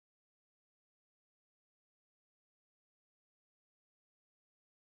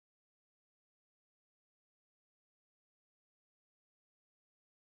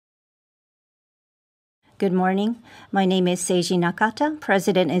Good morning. My name is Seiji Nakata,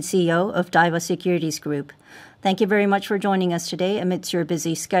 President and CEO of Daiwa Securities Group. Thank you very much for joining us today amidst your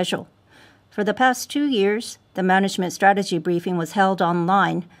busy schedule. For the past 2 years, the management strategy briefing was held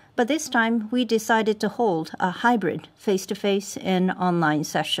online, but this time we decided to hold a hybrid face-to-face and online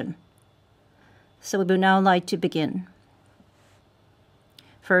session. So we would now like to begin.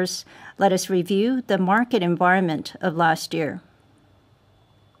 First, let us review the market environment of last year.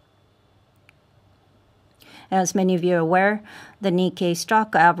 As many of you are aware, the Nikkei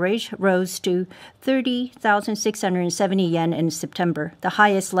stock average rose to 30,670 yen in September, the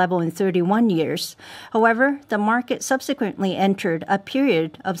highest level in 31 years. However, the market subsequently entered a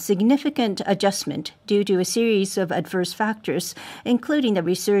period of significant adjustment due to a series of adverse factors, including the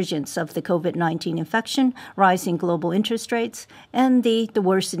resurgence of the COVID-19 infection, rising global interest rates, and the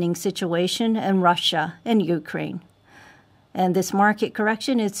worsening situation in Russia and Ukraine. And this market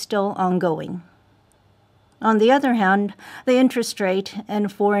correction is still ongoing. On the other hand, the interest rate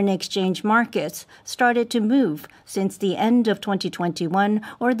and foreign exchange markets started to move since the end of 2021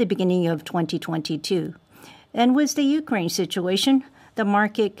 or the beginning of 2022. And with the Ukraine situation, the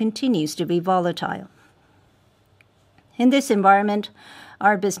market continues to be volatile. In this environment,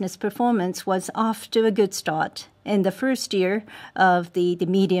 our business performance was off to a good start in the first year of the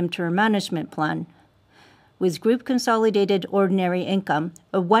medium-term management plan, with group consolidated ordinary income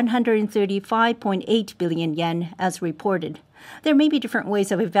of 135.8 billion yen as reported. There may be different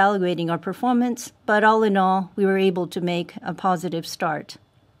ways of evaluating our performance, but all in all, we were able to make a positive start.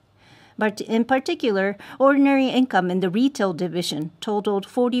 But in particular, ordinary income in the retail division totaled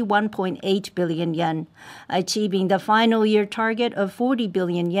 41.8 billion yen, achieving the final year target of 40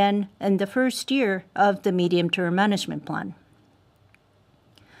 billion yen in the first year of the medium-term management plan.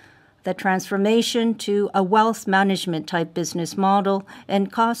 The transformation to a wealth management type business model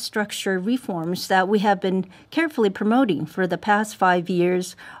and cost structure reforms that we have been carefully promoting for the past 5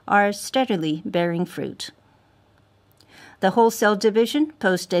 years are steadily bearing fruit. The wholesale division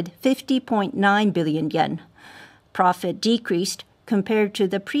posted 50.9 billion yen. Profit decreased compared to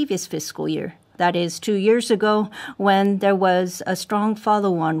the previous fiscal year, that is 2 years ago, when there was a strong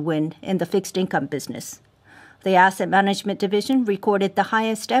follow-on win in the fixed income business. The asset management division recorded the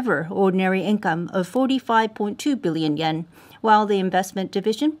highest ever ordinary income of 45.2 billion yen, while the investment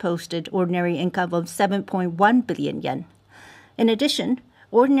division posted ordinary income of 7.1 billion yen. In addition,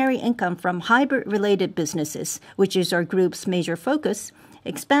 ordinary income from hybrid-related businesses, which is our group's major focus,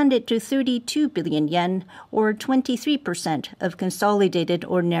 expanded to 32 billion yen, or 23% of consolidated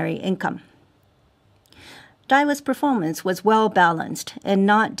ordinary income. Daiwa's performance was well-balanced and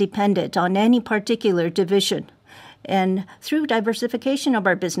not dependent on any particular division. And through diversification of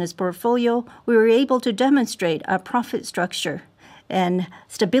our business portfolio, we were able to demonstrate a profit structure and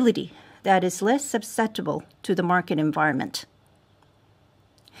stability that is less susceptible to the market environment.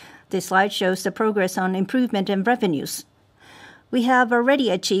 This slide shows the progress on improvement in revenues. We have already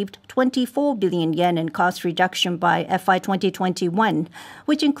achieved 24 billion yen in cost reduction by FY2021,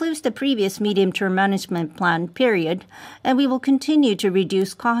 which includes the previous medium-term management plan period, and we will continue to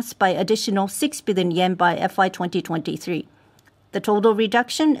reduce costs by additional 6 billion yen by FY2023. The total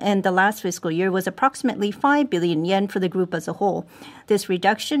reduction in the last fiscal year was approximately 5 billion yen for the group as a whole. This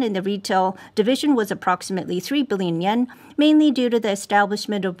reduction in the retail division was approximately 3 billion yen, mainly due to the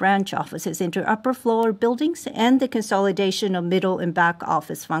establishment of branch offices into upper floor buildings and the consolidation of middle and back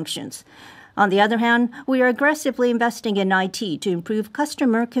office functions. On the other hand, we are aggressively investing in IT to improve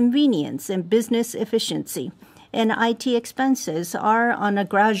customer convenience and business efficiency, and IT expenses are on a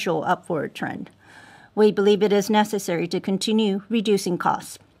gradual upward trend. We believe it is necessary to continue reducing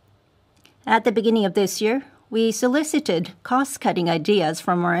costs. At the beginning of this year, we solicited cost-cutting ideas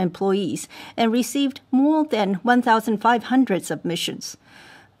from our employees and received more than 1,500 submissions.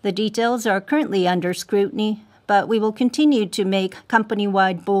 The details are currently under scrutiny, but we will continue to make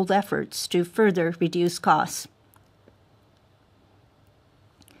company-wide bold efforts to further reduce costs.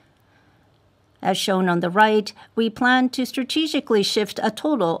 As shown on the right, we plan to strategically shift a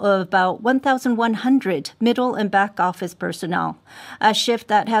total of about 1,100 middle and back office personnel, a shift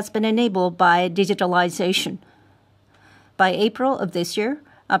that has been enabled by digitalization. By April of this year,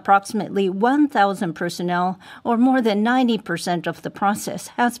 approximately 1,000 personnel, or more than 90% of the process,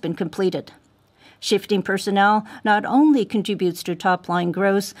 has been completed. Shifting personnel not only contributes to top-line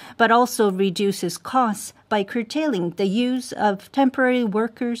growth, but also reduces costs by curtailing the use of temporary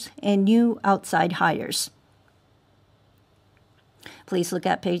workers and new outside hires. Please look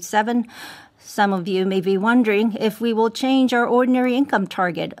at page 7. Some of you may be wondering if we will change our ordinary income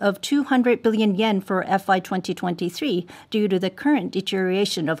target of 200 billion yen for FY2023 due to the current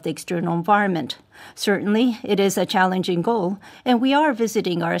deterioration of the external environment. Certainly, it is a challenging goal, and we are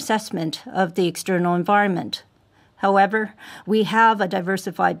visiting our assessment of the external environment. However, we have a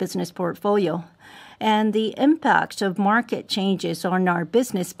diversified business portfolio, and the impact of market changes on our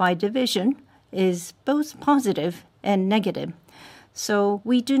business by division is both positive and negative. So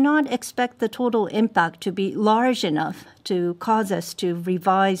we do not expect the total impact to be large enough to cause us to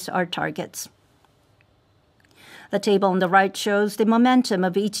revise our targets. The table on the right shows the momentum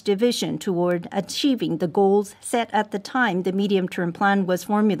of each division toward achieving the goals set at the time the medium-term plan was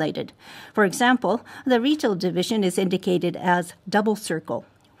formulated. For example, the retail division is indicated as double circle,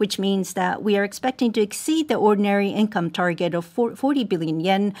 which means that we are expecting to exceed the ordinary income target of 40 billion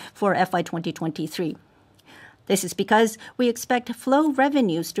yen for FY2023. This is because we expect flow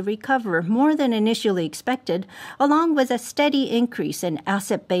revenues to recover more than initially expected, along with a steady increase in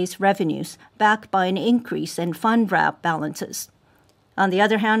asset-based revenues, backed by an increase in fund wrap balances. On the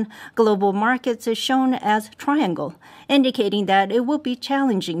other hand, global markets is shown as triangle, indicating that it will be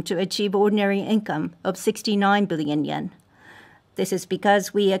challenging to achieve ordinary income of 69 billion yen. This is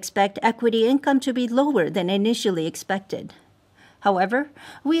because we expect equity income to be lower than initially expected. However,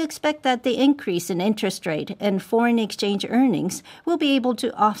 we expect that the increase in interest rate and foreign exchange earnings will be able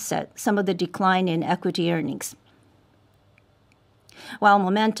to offset some of the decline in equity earnings. While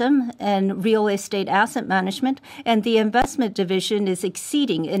momentum in real estate asset management and the investment division is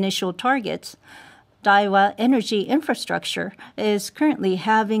exceeding initial targets, Daiwa Energy Infrastructure is currently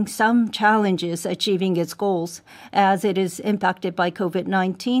having some challenges achieving its goals, as it is impacted by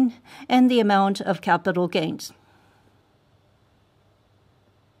COVID-19 and the amount of capital gains.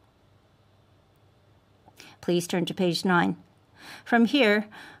 Please turn to page 9. From here,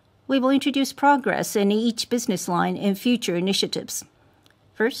 we will introduce progress in each business line and future initiatives.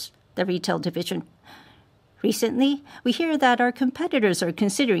 First, the retail division. Recently, we hear that our competitors are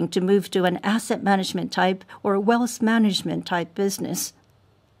considering to move to an asset management type or wealth management type business.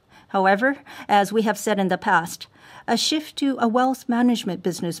 However, as we have said in the past, a shift to a wealth management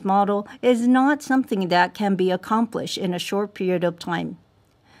business model is not something that can be accomplished in a short period of time.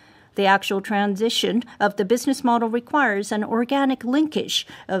 The actual transition of the business model requires an organic linkage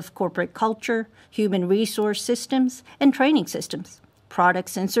of corporate culture, human resource systems, and training systems,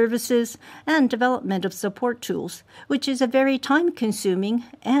 products and services, and development of support tools, which is a very time-consuming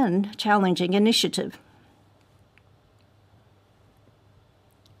and challenging initiative.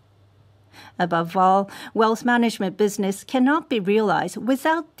 Above all, wealth management business cannot be realized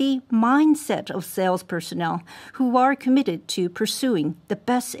without the mindset of sales personnel who are committed to pursuing the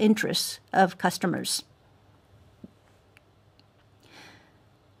best interests of customers.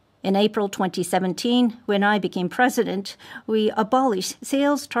 In April 2017, when I became president, we abolished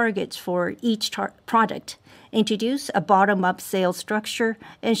sales targets for each product, introduced a bottom-up sales structure,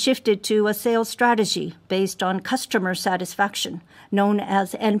 and shifted to a sales strategy based on customer satisfaction, known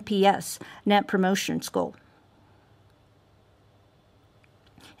as NPS, Net Promotion Score.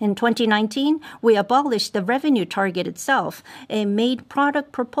 In 2019, we abolished the revenue target itself and made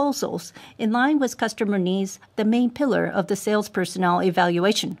product proposals in line with customer needs the main pillar of the sales personnel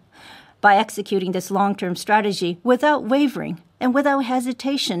evaluation. By executing this long-term strategy without wavering and without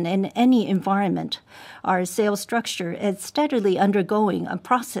hesitation in any environment, our sales structure is steadily undergoing a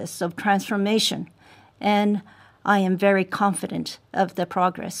process of transformation, and I am very confident of the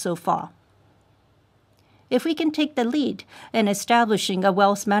progress so far. If we can take the lead in establishing a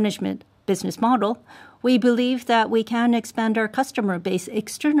wealth management business model, we believe that we can expand our customer base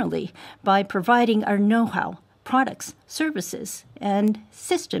externally by providing our know-how, products, services, and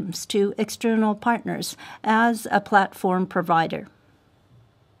systems to external partners as a platform provider.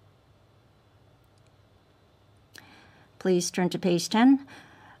 Please turn to page 10.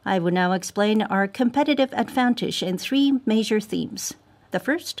 I will now explain our competitive advantage in 3 major themes. The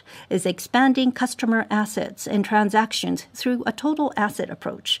first is expanding customer assets and transactions through a total asset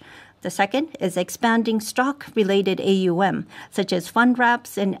approach. The second is expanding stock-related AUM, such as fund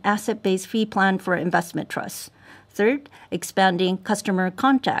wraps and asset-based fee plan for investment trusts. Third, expanding customer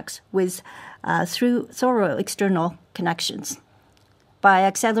contacts through thorough external connections. By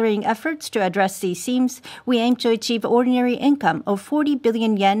accelerating efforts to address these themes, we aim to achieve ordinary income of 40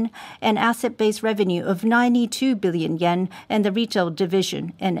 billion yen and asset-based revenue of 92 billion yen in the retail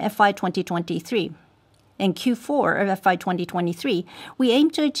division in FY2023. In Q4 of FY2023, we aim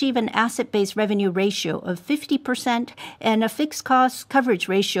to achieve an asset-based revenue ratio of 50% and a fixed cost coverage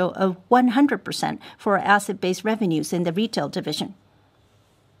ratio of 100% for asset-based revenues in the retail division.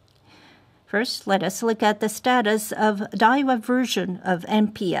 First, let us look at the status of Daiwa version of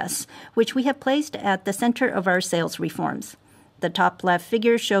NPS, which we have placed at the center of our sales reforms. The top left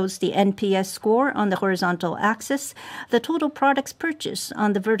figure shows the NPS score on the horizontal axis, the total products purchased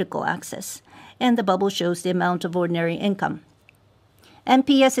on the vertical axis, and the bubble shows the amount of ordinary income.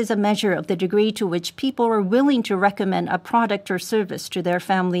 NPS is a measure of the degree to which people are willing to recommend a product or service to their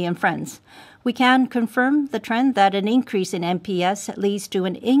family and friends. We can confirm the trend that an increase in NPS leads to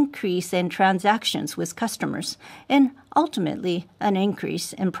an increase in transactions with customers and ultimately an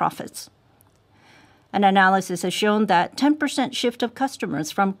increase in profits. An analysis has shown that 10% shift of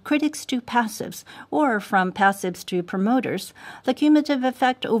customers from critics to passives or from passives to promoters, the cumulative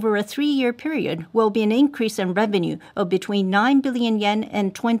effect over a 3-year period will be an increase in revenue of between 9 billion yen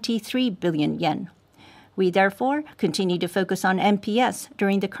and 23 billion yen. We therefore continue to focus on NPS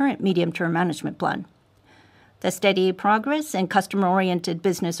during the current medium-term management plan. The steady progress in customer-oriented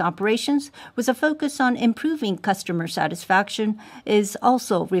business operations with a focus on improving customer satisfaction is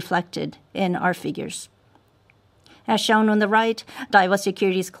also reflected in our figures. As shown on the right, Daiwa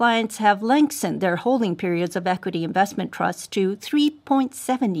Securities clients have lengthened their holding periods of equity investment trusts to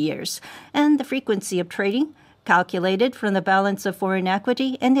 3.7 years, and the frequency of trading, calculated from the balance of foreign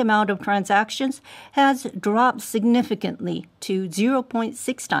equity and the amount of transactions, has dropped significantly to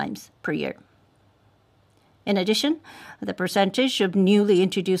 0.6 times per year. In addition, the percentage of newly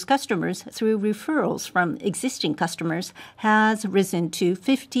introduced customers through referrals from existing customers has risen to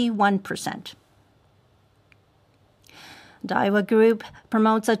 51%. Daiwa Group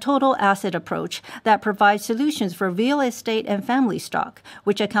promotes a total asset approach that provides solutions for real estate and family stock,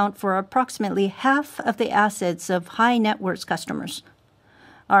 which account for approximately half of the assets of high net worth customers.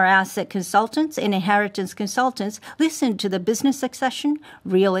 Our asset consultants and inheritance consultants listen to the business succession,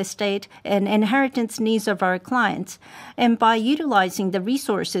 real estate, and inheritance needs of our clients, and by utilizing the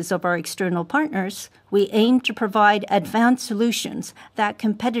resources of our external partners, we aim to provide advanced solutions that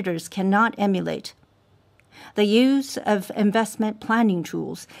competitors cannot emulate. The use of investment planning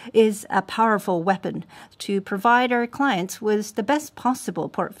tools is a powerful weapon to provide our clients with the best possible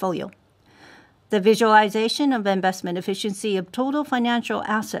portfolio. The visualization of investment efficiency of total financial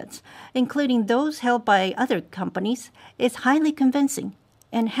assets, including those held by other companies, is highly convincing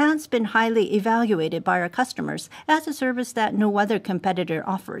and has been highly evaluated by our customers as a service that no other competitor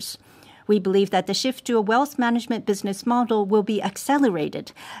offers. We believe that the shift to a wealth management business model will be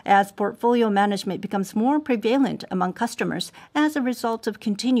accelerated as portfolio management becomes more prevalent among customers as a result of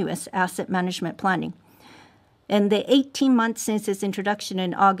continuous asset management planning. In the 18 months since its introduction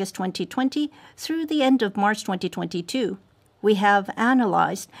in August 2020 through the end of March 2022, we have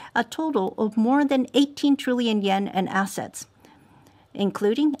analyzed a total of more than 18 trillion yen in assets,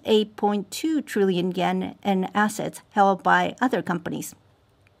 including 8.2 trillion yen in assets held by other companies.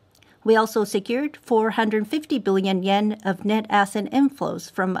 We also secured 450 billion yen of net asset inflows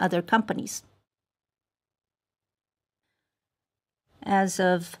from other companies. As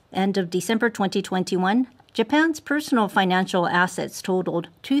of end of December 2021, Japan's personal financial assets totaled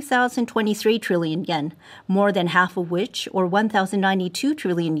 2,023 trillion yen, more than half of which, or 1,092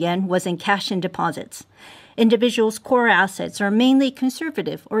 trillion yen, was in cash and deposits. Individuals' core assets are mainly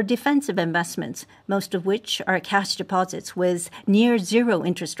conservative or defensive investments, most of which are cash deposits with near zero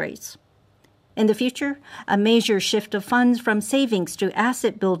interest rates. In the future, a major shift of funds from savings to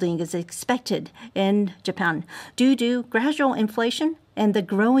asset building is expected in Japan due to gradual inflation and the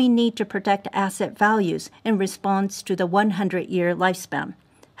growing need to protect asset values in response to the 100-year lifespan.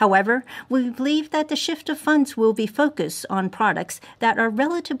 However, we believe that the shift of funds will be focused on products that are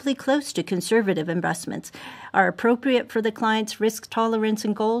relatively close to conservative investments, are appropriate for the client's risk tolerance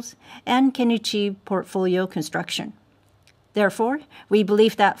and goals, and can achieve portfolio construction. Therefore, we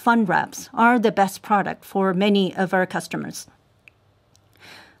believe that fund wraps are the best product for many of our customers.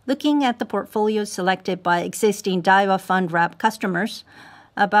 Looking at the portfolios selected by existing Daiwa Fund Wrap customers,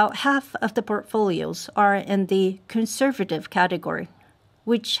 about half of the portfolios are in the conservative category,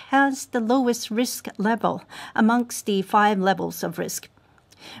 which has the lowest risk level amongst the 5 levels of risk.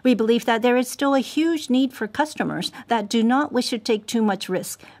 We believe that there is still a huge need for customers that do not wish to take too much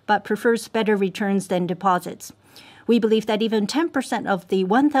risk, but prefers better returns than deposits. We believe that even 10% of the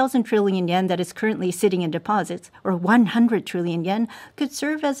 1,000 trillion yen that is currently sitting in deposits, or 100 trillion yen, could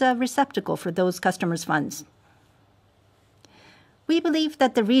serve as a receptacle for those customers' funds. We believe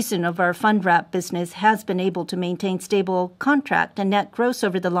that the reason of our fund wrap business has been able to maintain stable contract and net growth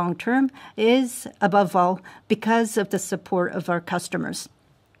over the long term is, above all, because of the support of our customers.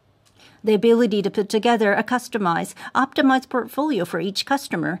 The ability to put together a customized, optimized portfolio for each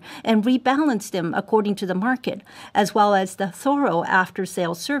customer and rebalance them according to the market, as well as the thorough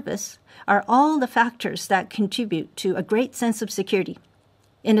after-sales service, are all the factors that contribute to a great sense of security.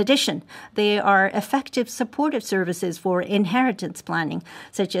 In addition, they are effective supportive services for inheritance planning,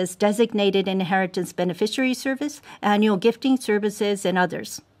 such as designated inheritance beneficiary service, annual gifting services, and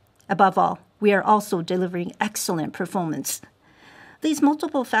others. Above all, we are also delivering excellent performance. These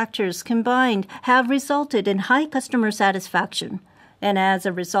multiple factors combined have resulted in high customer satisfaction, and as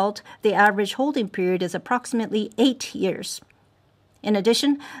a result, the average holding period is approximately 8 years. In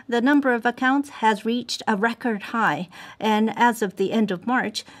addition, the number of accounts has reached a record high, and as of the end of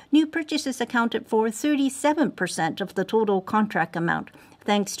March, new purchases accounted for 37% of the total contract amount,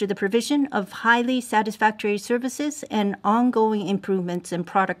 thanks to the provision of highly satisfactory services and ongoing improvements in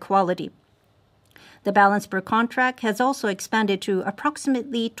product quality. The balance per contract has also expanded to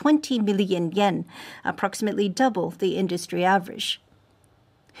approximately 20 million yen, approximately double the industry average.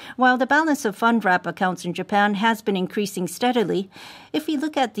 While the balance of fund wrap accounts in Japan has been increasing steadily, if we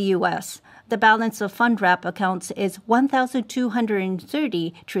look at the U.S., the balance of fund wrap accounts is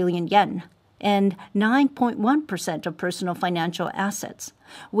 1,230 trillion yen and 9.1% of personal financial assets,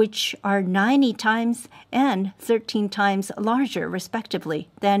 which are 90 times and 13 times larger, respectively,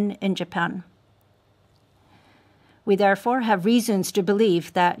 than in Japan. We therefore have reasons to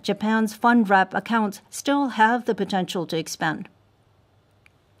believe that Japan's fund wrap accounts still have the potential to expand.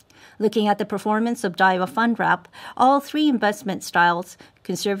 Looking at the performance of Daiwa Fund Wrap, all three investment styles,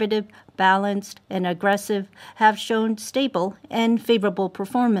 conservative, balanced, and aggressive, have shown stable and favorable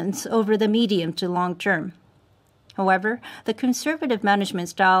performance over the medium to long term. However, the conservative management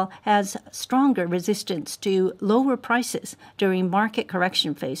style has stronger resistance to lower prices during market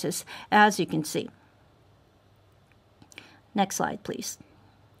correction phases, as you can see. Next slide, please.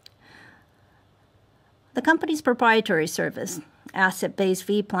 The company's proprietary service, Asset-Based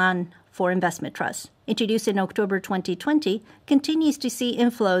Fee Plan for Investment Trust, introduced in October 2020, continues to see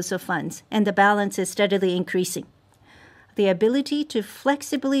inflows of funds, and the balance is steadily increasing. The ability to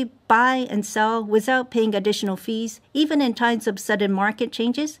flexibly buy and sell without paying additional fees, even in times of sudden market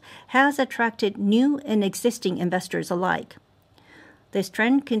changes, has attracted new and existing investors alike. This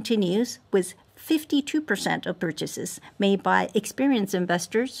trend continues with 52% of purchases made by experienced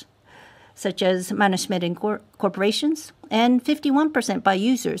investors, such as management and corporations, and 51% by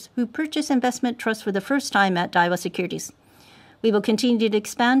users who purchase investment trusts for the first time at Daiwa Securities. We will continue to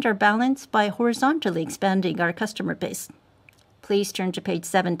expand our balance by horizontally expanding our customer base. Please turn to page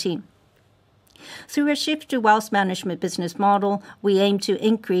 17. Through a shift to wealth management business model, we aim to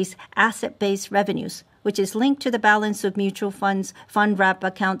increase asset-based revenues, which is linked to the balance of mutual funds, fund wrap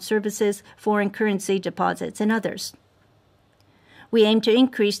account services, foreign currency deposits, and others. We aim to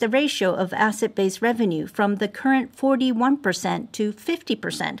increase the ratio of asset-based revenue from the current 41% to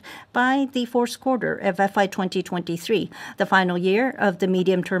 50% by the fourth quarter of FY2023, the final year of the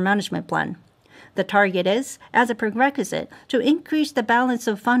medium-term management plan. The target is, as a prerequisite, to increase the balance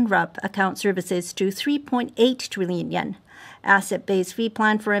of fund wrap account services to 3.8 trillion yen, asset-based fee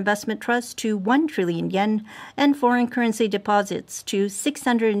plan for investment trusts to 1 trillion yen, and foreign currency deposits to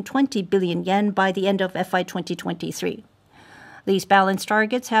 620 billion yen by the end of FY2023. These balance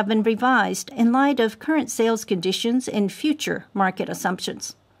targets have been revised in light of current sales conditions and future market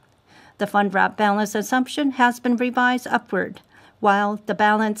assumptions. The fund wrap balance assumption has been revised upward, while the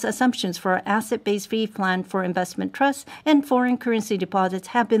balance assumptions for asset-based fee plan for investment trusts and foreign currency deposits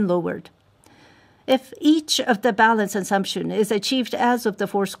have been lowered. If each of the balance assumption is achieved as of the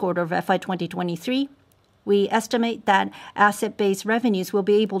fourth quarter of FY2023, we estimate that asset-based revenues will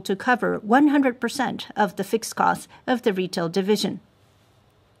be able to cover 100% of the fixed costs of the retail division.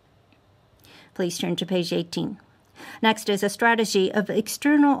 Please turn to page 18. Next is a strategy of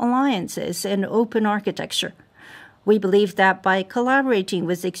external alliances and open architecture. We believe that by collaborating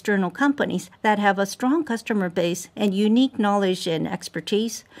with external companies that have a strong customer base and unique knowledge and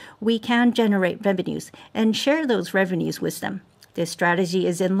expertise, we can generate revenues and share those revenues with them. This strategy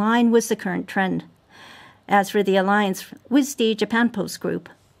is in line with the current trend. As for the alliance with the Japan Post Group,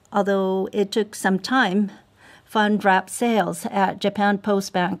 although it took some time, fund wrap sales at Japan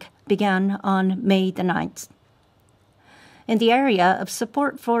Post Bank began on May the 9th. In the area of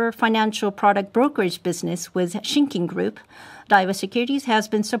support for financial product brokerage business with Shinkin Group, Daiwa Securities has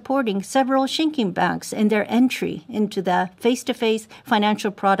been supporting several Shinkin banks in their entry into the face-to-face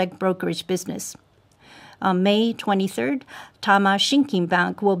financial product brokerage business. On May 23rd, Tama Shinkin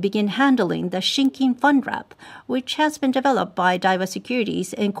Bank will begin handling the Shinkin Fund Wrap, which has been developed by Daiwa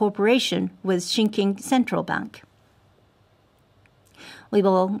Securities in cooperation with Shinkin Central Bank. We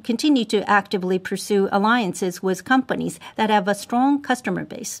will continue to actively pursue alliances with companies that have a strong customer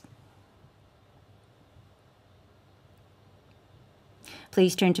base.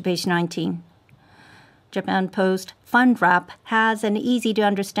 Please turn to page 19. Japan Post Fund Wrap has an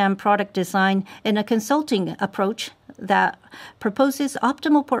easy-to-understand product design and a consulting approach that proposes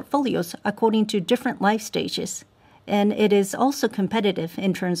optimal portfolios according to different life stages, and it is also competitive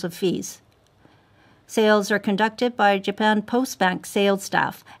in terms of fees. Sales are conducted by Japan Post Bank sales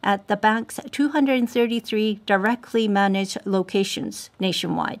staff at the bank's 233 directly managed locations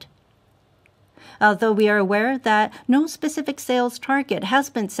nationwide. Although we are aware that no specific sales target has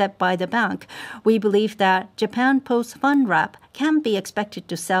been set by the bank, we believe that Japan Post Fund Wrap can be expected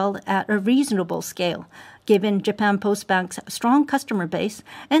to sell at a reasonable scale, given Japan Post Bank's strong customer base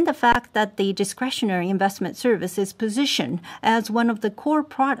and the fact that the discretionary investment service is positioned as one of the core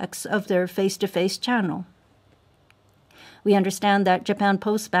products of their face-to-face channel. We understand that Japan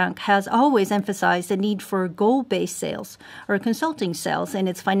Post Bank has always emphasized the need for goal-based sales or consulting sales in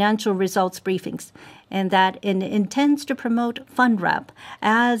its financial results briefings, and that it intends to promote Fund Wrap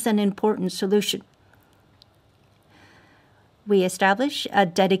as an important solution. We established a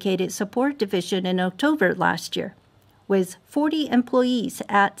dedicated support division in October last year, with 40 employees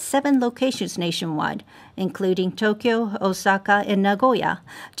at 7 locations nationwide, including Tokyo, Osaka, and Nagoya,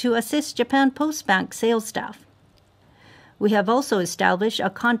 to assist Japan Post Bank sales staff. We have also established a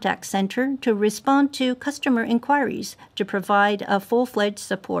contact center to respond to customer inquiries to provide a full-fledged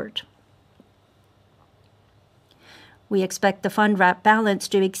support. We expect the Fund Wrap balance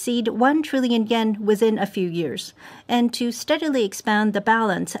to exceed 1 trillion yen within a few years, and to steadily expand the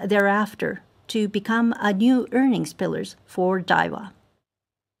balance thereafter to become a new earnings pillars for Daiwa.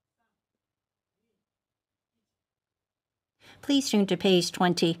 Please turn to page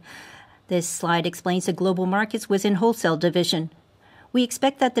 20. This slide explains the global markets within wholesale division. We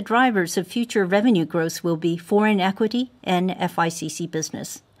expect that the drivers of future revenue growth will be foreign equity and FICC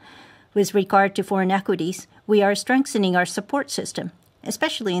business. With regard to foreign equities, we are strengthening our support system,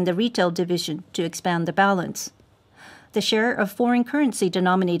 especially in the retail division, to expand the balance. The share of foreign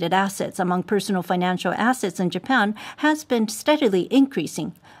currency-denominated assets among personal financial assets in Japan has been steadily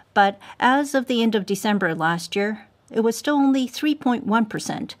increasing, but as of the end of December last year, it was still only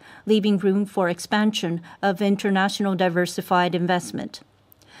 3.1%, leaving room for expansion of international diversified investment.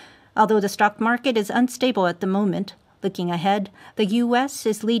 Although the stock market is unstable at the moment, looking ahead, the U.S.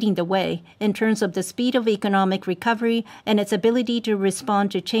 is leading the way in terms of the speed of economic recovery and its ability to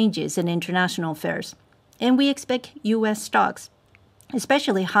respond to changes in international affairs. And we expect U.S. stocks,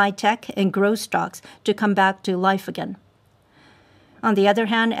 especially high-tech and growth stocks, to come back to life again. On the other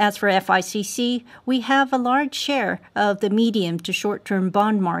hand, as for FICC, we have a large share of the medium to short-term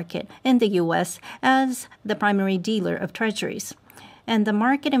bond market in the U.S. as the primary dealer of treasuries. And the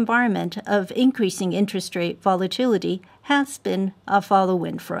market environment of increasing interest rate volatility has been a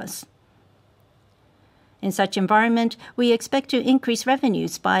follow-wind for us. In such environment, we expect to increase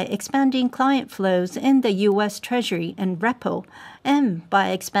revenues by expanding client flows in the U.S. Treasury and repo, and by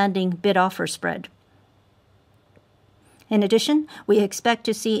expanding bid-offer spread. In addition, we expect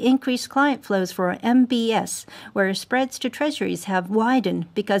to see increased client flows for MBS, where spreads to treasuries have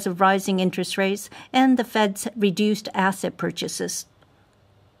widened because of rising interest rates and the Fed's reduced asset purchases.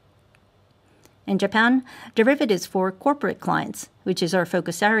 In Japan, derivatives for corporate clients, which is our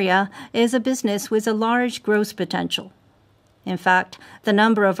focus area, is a business with a large growth potential. In fact, the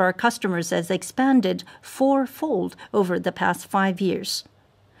number of our customers has expanded fourfold over the past 5 years.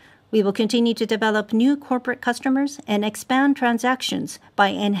 We will continue to develop new corporate customers and expand transactions by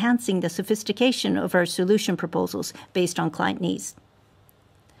enhancing the sophistication of our solution proposals based on client needs.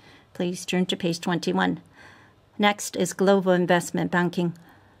 Please turn to page 21. Next is global investment banking.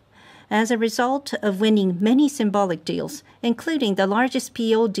 As a result of winning many symbolic deals, including the largest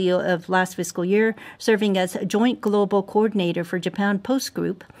PO deal of last fiscal year, serving as joint global coordinator for Japan Post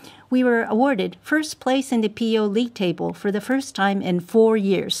Group, we were awarded first place in the PO league table for the first time in 4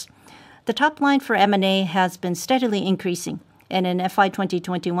 years. The top line for M&A has been steadily increasing, and in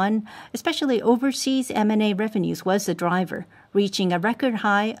FY2021, especially overseas M&A revenues was the driver, reaching a record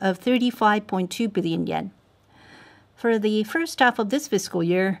high of 35.2 billion yen. For the first half of this fiscal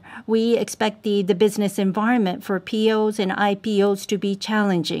year, we expect the business environment for POs and IPOs to be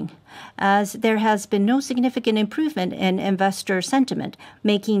challenging, as there has been no significant improvement in investor sentiment,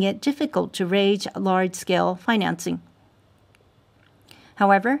 making it difficult to raise large-scale financing.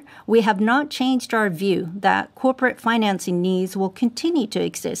 However, we have not changed our view that corporate financing needs will continue to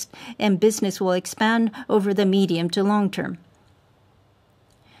exist and business will expand over the medium to long term.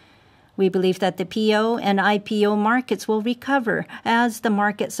 We believe that the PO and IPO markets will recover as the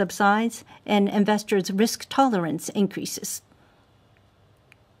market subsides and investors' risk tolerance increases.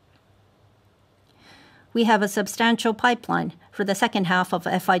 We have a substantial pipeline for the second half of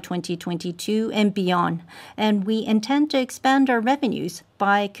FY2022 and beyond, and we intend to expand our revenues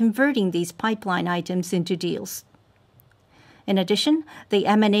by converting these pipeline items into deals. In addition, the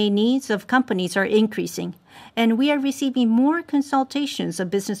M&A needs of companies are increasing, and we are receiving more consultations of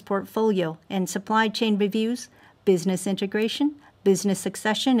business portfolio and supply chain reviews, business integration, business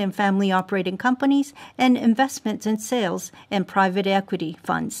succession in family operating companies, and investments in sales and private equity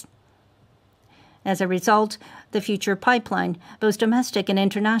funds. As a result, the future pipeline, both domestic and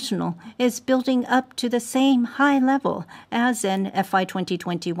international, is building up to the same high level as in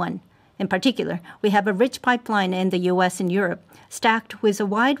FY2021. In particular, we have a rich pipeline in the US and Europe, stacked with a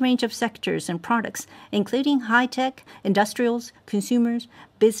wide range of sectors and products, including high-tech, industrials, consumers,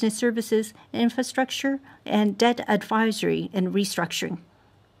 business services, infrastructure, and debt advisory and restructuring.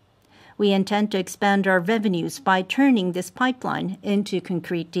 We intend to expand our revenues by turning this pipeline into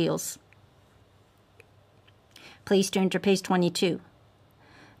concrete deals. Please turn to page 22.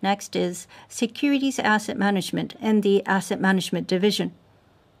 Next is Securities Asset Management and the Asset Management Division.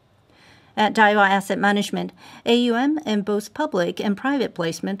 At Daiwa Asset Management, AUM in both public and private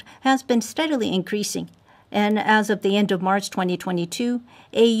placement has been steadily increasing, and as of the end of March 2022,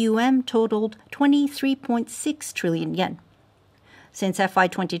 AUM totaled 23.6 trillion yen. Since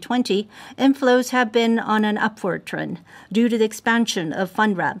FY2020, inflows have been on an upward trend due to the expansion of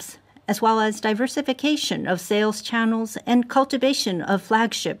fund wraps, as well as diversification of sales channels and cultivation of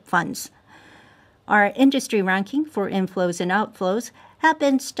flagship funds. Our industry ranking for inflows and outflows have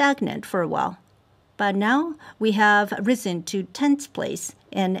been stagnant for a while, but now we have risen to 10th place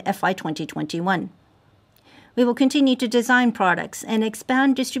in FY2021. We will continue to design products and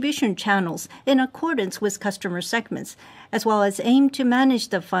expand distribution channels in accordance with customer segments, as well as aim to manage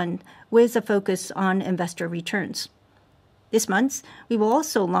the fund with a focus on investor returns. This month, we will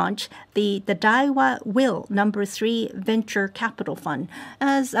also launch the Daiwa Will No. 3 Venture Capital Fund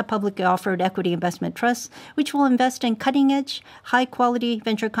as a publicly offered equity investment trust, which will invest in cutting-edge, high-quality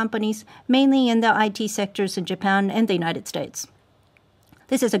venture companies, mainly in the IT sectors in Japan and the United States.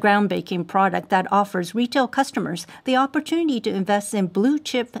 This is a groundbreaking product that offers retail customers the opportunity to invest in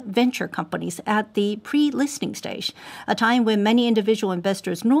blue-chip venture companies at the pre-listing stage, a time when many individual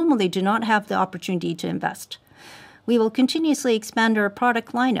investors normally do not have the opportunity to invest. We will continuously expand our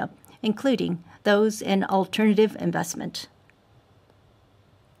product lineup, including those in alternative investment.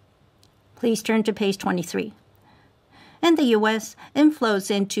 Please turn to page 23. In the U.S.,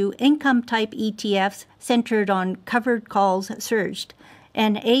 inflows into income-type ETFs centered on covered calls surged,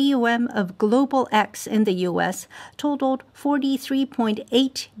 and AUM of Global X in the U.S. totaled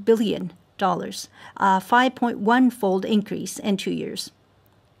 $43.8 billion, a 5.1-fold increase in 2 years.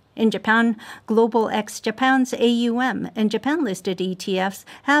 In Japan, Global X Japan's AUM and Japan-listed ETFs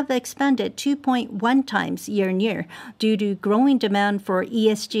have expanded 2.1 times year-on-year due to growing demand for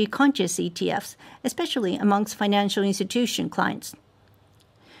ESG-conscious ETFs, especially amongst financial institution clients.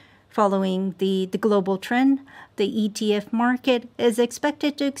 Following the global trend, the ETF market is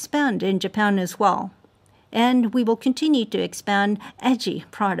expected to expand in Japan as well, and we will continue to expand edgy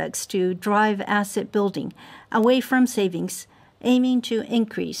products to drive asset building away from savings, aiming to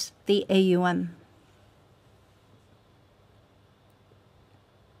increase the AUM.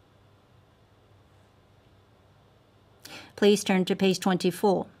 Please turn to page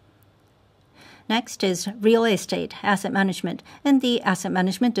 24. Next is Real Estate Asset Management and the Asset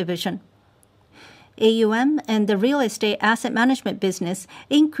Management Division. AUM and the real estate asset management business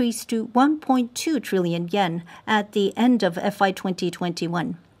increased to 1.2 trillion yen at the end of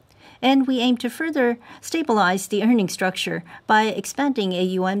FY2021. And we aim to further stabilize the earning structure by expanding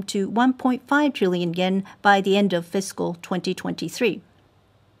AUM to 1.5 trillion yen by the end of fiscal 2023.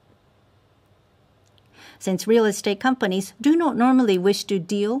 Since real estate companies do not normally wish to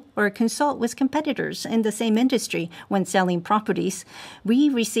deal or consult with competitors in the same industry when selling properties, we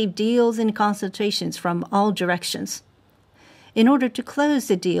receive deals and consultations from all directions. In order to close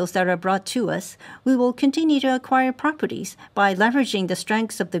the deals that are brought to us, we will continue to acquire properties by leveraging the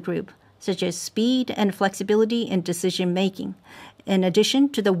strengths of the group, such as speed and flexibility in decision-making, in addition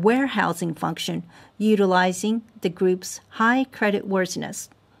to the warehousing function, utilizing the group's high creditworthiness.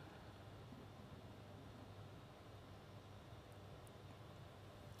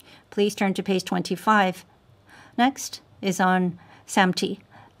 Please turn to page 25. Next is on SAMT,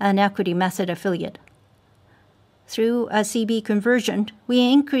 an equity method affiliate. Through a CB conversion,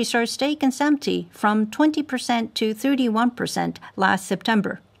 we increased our stake in SAMT from 20% to 31% last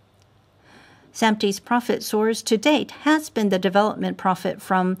September. SAMPT's profit source to date has been the development profit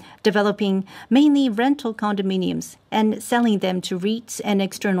from developing mainly rental condominiums and selling them to REITs and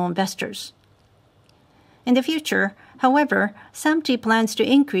external investors. In the future, however, SAMPT plans to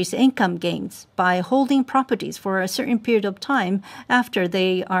increase income gains by holding properties for a certain period of time after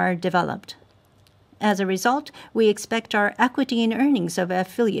they are developed. As a result, we expect our equity and earnings of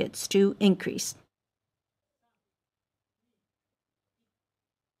affiliates to increase.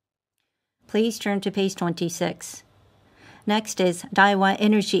 Please turn to page 26. Next is Daiwa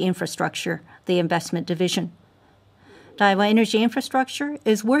Energy Infrastructure, the investment division. Daiwa Energy Infrastructure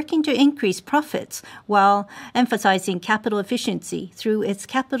is working to increase profits while emphasizing capital efficiency through its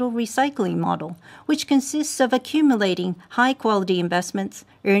capital recycling model, which consists of accumulating high-quality investments,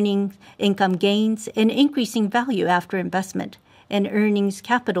 earning income gains, and increasing value after investment, and earnings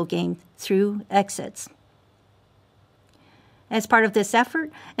capital gain through exits. As part of this effort,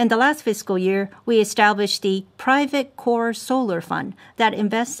 in the last fiscal year, we established the Private Core Solar Fund that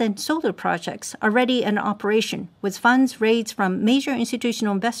invests in solar projects already in operation, with funds raised from major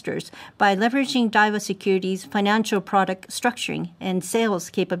institutional investors by leveraging Daiwa Securities' financial product structuring and sales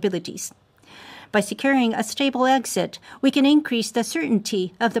capabilities. By securing a stable exit, we can increase the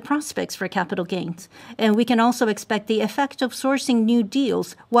certainty of the prospects for capital gains, and we can also expect the effect of sourcing new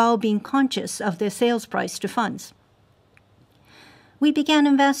deals while being conscious of the sales price to funds. We began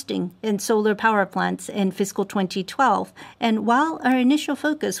investing in solar power plants in fiscal 2012, and while our initial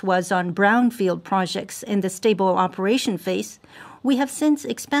focus was on brownfield projects in the stable operation phase, we have since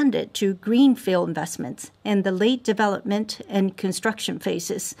expanded to greenfield investments in the late development and construction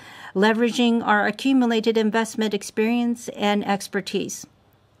phases, leveraging our accumulated investment experience and expertise.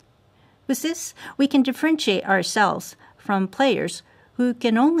 With this, we can differentiate ourselves from players who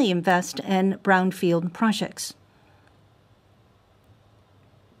can only invest in brownfield projects.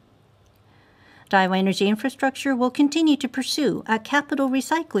 Daiwa Energy Infrastructure will continue to pursue a capital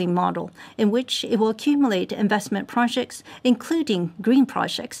recycling model in which it will accumulate investment projects, including green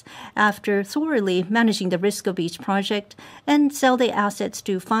projects, after thoroughly managing the risk of each project, and sell the assets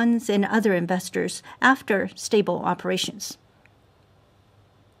to funds and other investors after stable operations.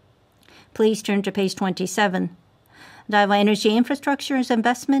 Please turn to page 27. Daiwa Energy Infrastructure's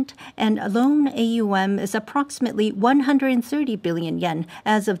investment and loan AUM is approximately 130 billion yen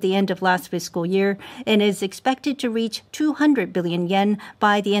as of the end of last fiscal year and is expected to reach 200 billion yen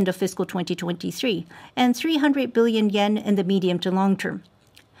by the end of fiscal 2023 and 300 billion yen in the medium to long term.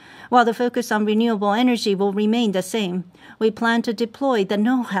 While the focus on renewable energy will remain the same, we plan to deploy the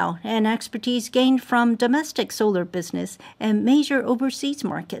know-how and expertise gained from domestic solar business and major overseas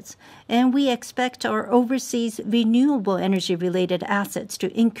markets, and we expect our overseas renewable energy-related assets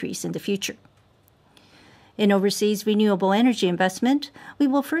to increase in the future. In overseas renewable energy investment, we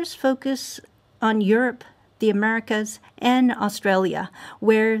will first focus on Europe, the Americas, and Australia,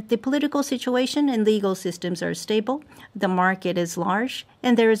 where the political situation and legal systems are stable, the market is large,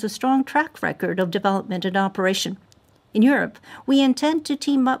 and there is a strong track record of development and operation. In Europe, we intend to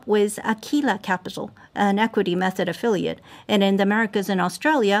team up with Aquila Capital, an equity method affiliate, and in the Americas and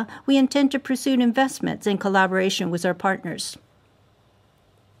Australia, we intend to pursue investments in collaboration with our partners.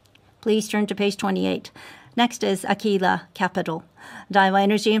 Please turn to page 28. Next is Aquila Capital. Daiwa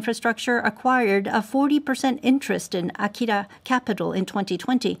Energy Infrastructure acquired a 40% interest in Aquila Capital in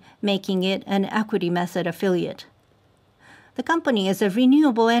 2020, making it an equity method affiliate. The company is a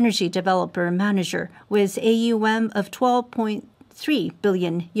renewable energy developer manager with AUM of 12.3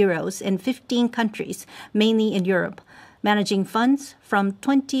 billion euros in 15 countries, mainly in Europe, managing funds from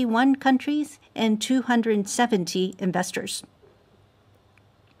 21 countries and 270 investors.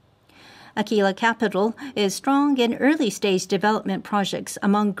 Aquila Capital is strong in early-stage development projects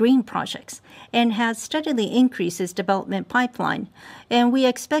among green projects and has steadily increased its development pipeline, and we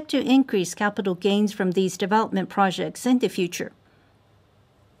expect to increase capital gains from these development projects in the future.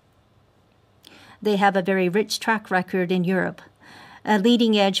 They have a very rich track record in Europe, a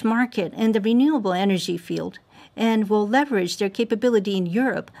leading-edge market in the renewable energy field, and will leverage their capability in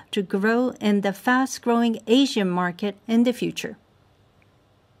Europe to grow in the fast-growing Asian market in the future.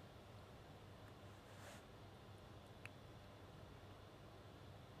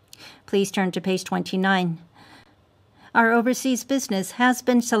 Please turn to page 29. Our overseas business has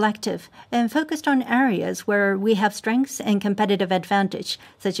been selective and focused on areas where we have strengths and competitive advantage,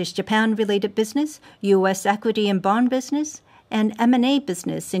 such as Japan-related business, U.S. equity and bond business, and M&A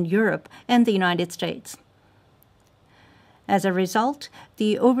business in Europe and the United States. As a result,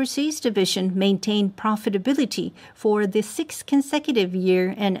 the overseas division maintained profitability for the sixth consecutive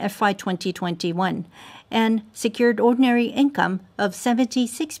year in FY2021 and secured ordinary income of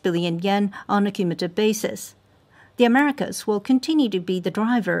 76 billion yen on a cumulative basis. The Americas will continue to be the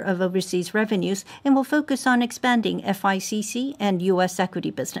driver of overseas revenues and will focus on expanding FICC and U.S.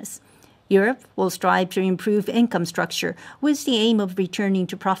 equity business. Europe will strive to improve income structure with the aim of returning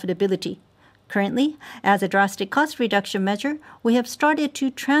to profitability. Currently, as a drastic cost reduction measure, we have started to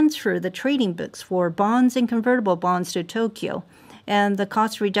transfer the trading books for bonds and convertible bonds to Tokyo, and the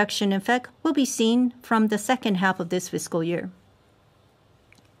cost reduction effect will be seen from the second half of this fiscal year.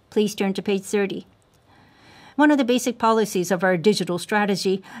 Please turn to page 30. One of the basic policies of our digital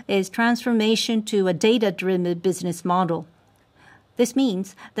strategy is transformation to a data-driven business model. This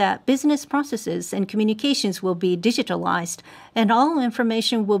means that business processes and communications will be digitalized, and all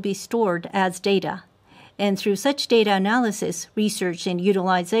information will be stored as data. And through such data analysis, research, and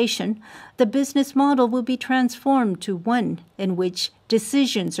utilization, the business model will be transformed to one in which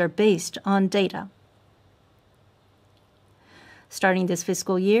decisions are based on data. Starting this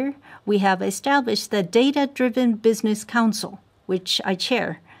fiscal year, we have established the Data-Driven Business Council, which I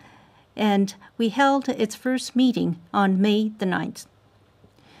chair, and we held its first meeting on May the 9th.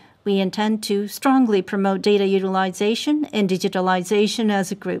 We intend to strongly promote data utilization and digitalization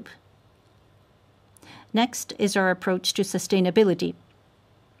as a group. Next is our approach to sustainability.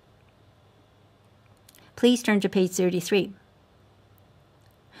 Please turn to page 33.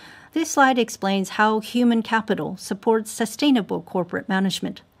 This slide explains how human capital supports sustainable corporate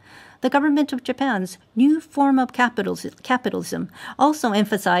management. The government of Japan's new form of capitalism also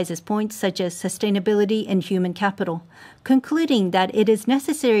emphasizes points such as sustainability and human capital, concluding that it is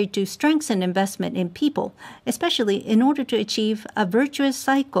necessary to strengthen investment in people, especially in order to achieve a virtuous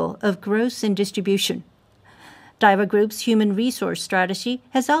cycle of growth and distribution. Daiwa Group's human resource strategy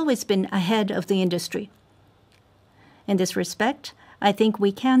has always been ahead of the industry. In this respect, I think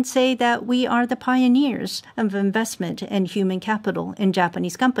we can say that we are the pioneers of investment in human capital in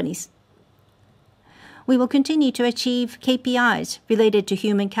Japanese companies. We will continue to achieve KPIs related to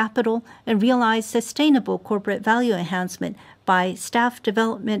human capital and realize sustainable corporate value enhancement by staff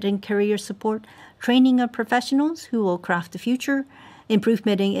development and career support, training of professionals who will craft the future,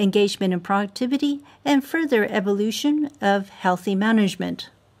 improvement in engagement and productivity, and further evolution of healthy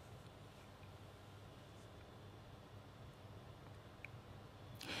management.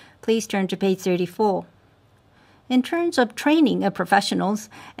 Please turn to page 34. In terms of training of professionals,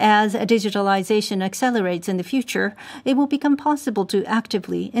 as digitalization accelerates in the future, it will become possible to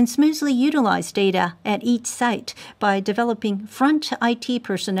actively and smoothly utilize data at each site by developing front IT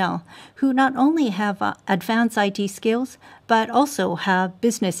personnel who not only have advanced IT skills, but also have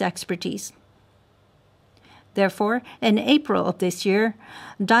business expertise. Therefore, in April of this year,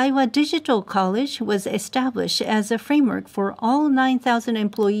 Daiwa Digital College was established as a framework for all 9,000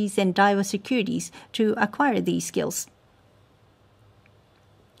 employees in Daiwa Securities to acquire these skills.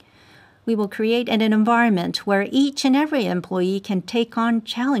 We will create an environment where each and every employee can take on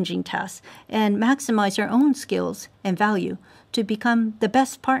challenging tasks and maximize their own skills and value to become the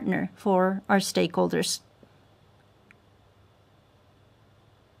best partner for our stakeholders.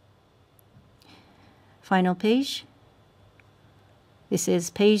 Final page. This is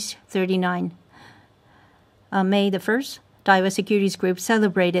page 39. On May the 1st, Daiwa Securities Group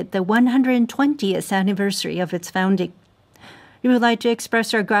celebrated the 120th anniversary of its founding. We would like to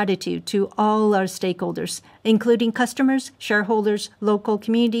express our gratitude to all our stakeholders, including customers, shareholders, local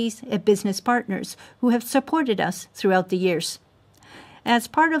communities, and business partners who have supported us throughout the years. As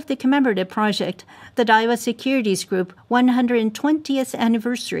part of the commemorative project, the Daiwa Securities Group 120th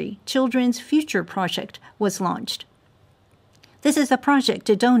Anniversary Children's Future Project was launched. This is a project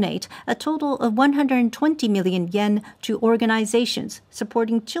to donate a total of 120 million yen to organizations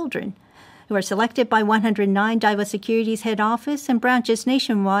supporting children who are selected by 109 Daiwa Securities head office and branches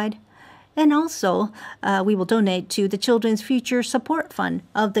nationwide. And also, we will donate to the Children's Future Support Fund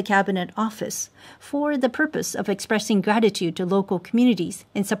of the Cabinet Office for the purpose of expressing gratitude to local communities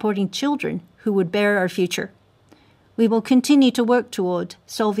and supporting children who would bear our future. We will continue to work toward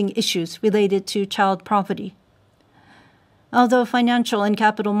solving issues related to child poverty. Although financial and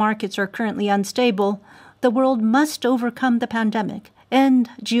capital markets are currently unstable, the world must overcome the pandemic and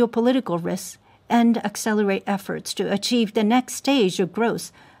geopolitical risks and accelerate efforts to achieve the next stage of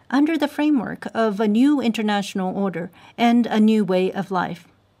growth under the framework of a new international order and a new way of life.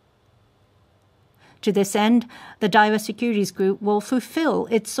 To this end, the Daiwa Securities Group will fulfill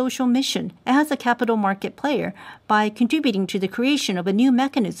its social mission as a capital market player by contributing to the creation of a new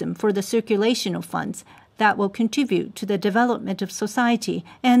mechanism for the circulation of funds that will contribute to the development of society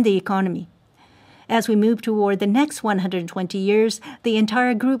and the economy. As we move toward the next 120 years, the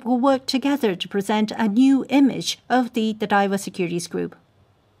entire group will work together to present a new image of the Daiwa Securities Group.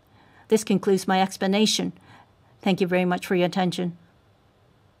 This concludes my explanation. Thank you very much for your attention.